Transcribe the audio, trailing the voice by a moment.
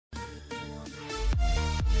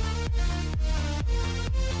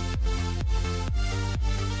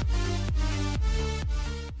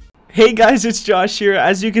Hey guys, it's Josh here.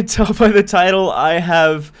 As you can tell by the title, I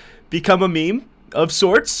have become a meme of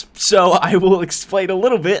sorts, so I will explain a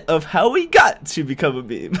little bit of how we got to become a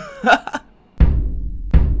meme.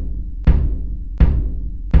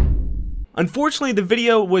 Unfortunately, the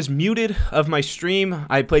video was muted of my stream.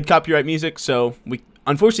 I played copyright music, so we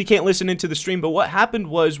unfortunately can't listen into the stream, but what happened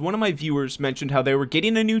was one of my viewers mentioned how they were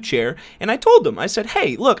getting a new chair, and I told them, I said,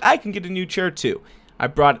 hey, look, I can get a new chair too. I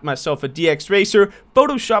brought myself a DX Racer,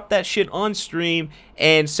 photoshopped that shit on stream,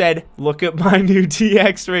 and said, look at my new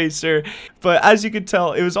DX Racer. But as you can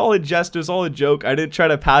tell, it was all a jest, it was all a joke. I didn't try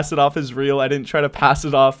to pass it off as real. I didn't try to pass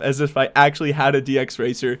it off as if I actually had a DX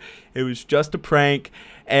Racer. It was just a prank,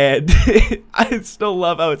 and I still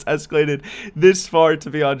love how it's escalated this far to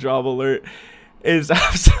be on Drama Alert. It is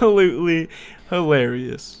absolutely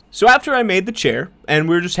hilarious. So after I made the chair, and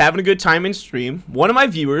we were just having a good time in stream, one of my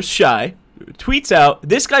viewers, Shy, tweets out,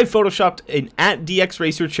 this guy photoshopped an @DX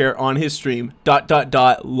Racer chair on his stream, ...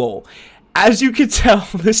 lol. As you can tell,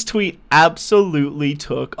 this tweet absolutely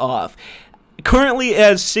took off. Currently it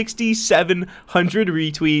has 6,700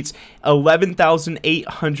 retweets,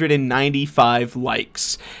 11,895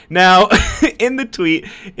 likes. Now, in the tweet,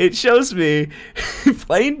 it shows me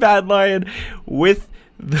playing Bad Lion with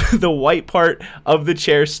the white part of the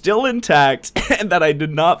chair still intact and that I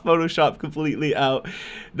did not Photoshop completely out.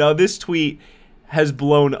 Now this tweet has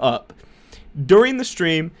blown up. During the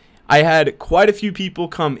stream, I had quite a few people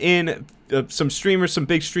come in, some streamers, some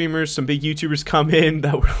big YouTubers come in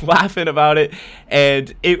that were laughing about it,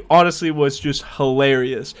 and it honestly was just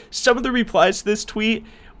hilarious. Some of the replies to this tweet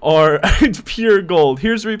are pure gold.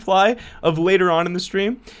 Here's a reply of later on in the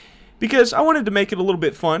stream. Because I wanted to make it a little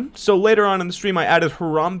bit fun, so later on in the stream I added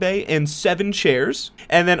Harambe and 7 chairs.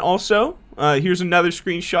 And then also, here's another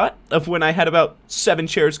screenshot of when I had about 7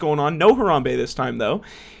 chairs going on. No Harambe this time though.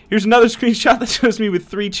 Here's another screenshot that shows me with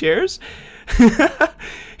 3 chairs.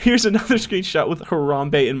 Here's another screenshot with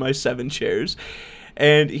Harambe in my 7 chairs.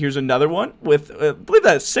 And here's another one with, I believe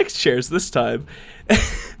that's 6 chairs this time.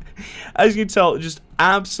 As you can tell, it just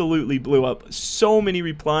absolutely blew up. So many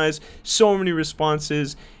replies, so many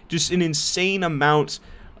responses. Just an insane amount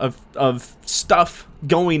of stuff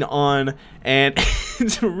going on, and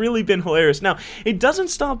it's really been hilarious. Now, it doesn't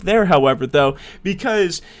stop there, however, though,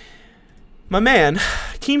 because my man,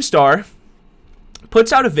 Keemstar,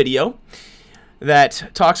 puts out a video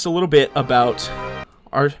that talks a little bit about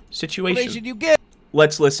our situation. You get?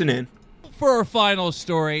 Let's listen in. For our final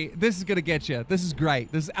story, this is going to get you. This is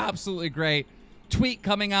great. This is absolutely great. Tweet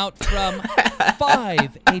coming out from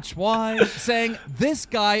 5HY saying this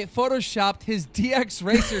guy photoshopped his DX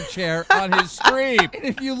Racer chair on his stream. And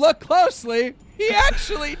if you look closely, he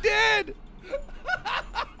actually did.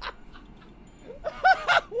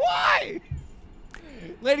 Why?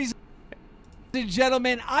 Ladies and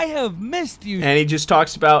gentlemen, I have missed you. And he just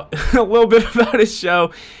talks about a little bit about his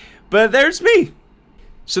show. But there's me.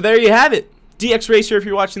 So there you have it. DX Racer, if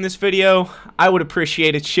you're watching this video, I would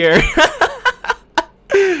appreciate a share.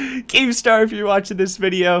 Keemstar, if you're watching this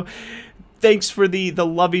video, thanks for the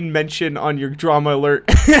loving mention on your Drama Alert.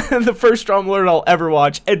 The first Drama Alert I'll ever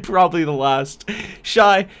watch, and probably the last.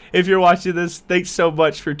 Shy, if you're watching this, thanks so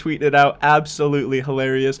much for tweeting it out. Absolutely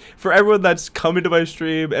hilarious. For everyone that's coming to my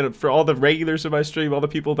stream, and for all the regulars of my stream, all the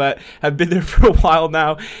people that have been there for a while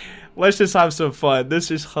now, let's just have some fun.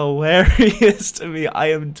 This is hilarious to me.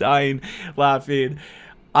 I am dying laughing.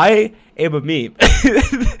 I am a meme.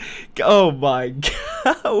 Oh my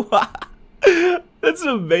god. That's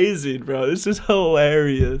amazing, bro. This is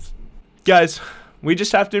hilarious. Guys, we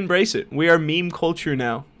just have to embrace it. We are meme culture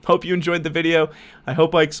now. Hope you enjoyed the video. I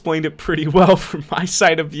hope I explained it pretty well from my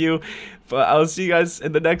side of view. But I'll see you guys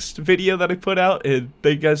in the next video that I put out. And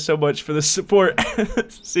thank you guys so much for the support.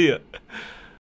 See ya.